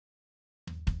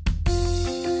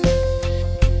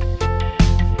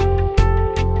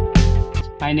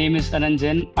My name is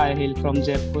Ananjan. I hail from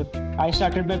Jaipur. I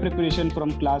started my preparation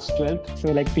from class 12th.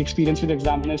 So the experience with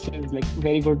Examnest is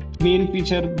very good. Main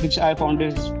feature which I found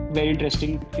is very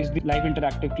interesting is the live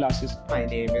interactive classes. My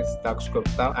name is Daksh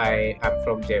Gupta. I am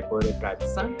from Jaipur in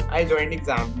Rajasthan. I joined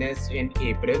Examnest in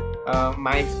April.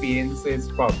 My experience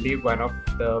is probably one of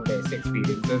the best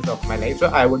experiences of my life. So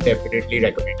I would definitely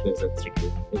recommend this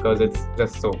institute because it's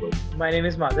just so good. My name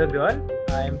is Madhav Dewar.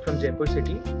 I am from Jaipur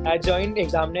city. I joined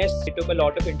Examnest. It took a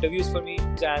lot of interviews for me,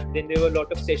 and then there were a lot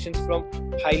of sessions from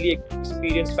highly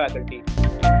experienced faculty.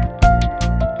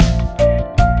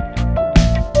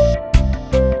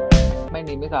 My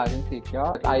name is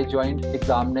Ajay. I joined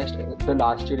Examnest the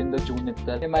last year in the June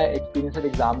itself. My experience at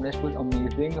Examnest was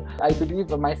amazing. I believe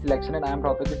my selection at IIM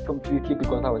Topic is completely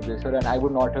because I was there, sir, and I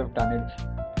would not have done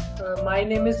it. My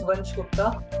name is Vansh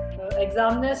Gupta.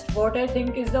 Examnest, what I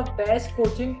think is the best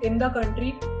coaching in the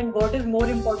country, and what is more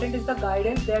important is the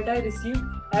guidance that I received,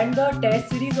 and the test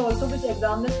series also which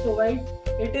Examnest provides.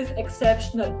 It is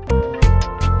exceptional.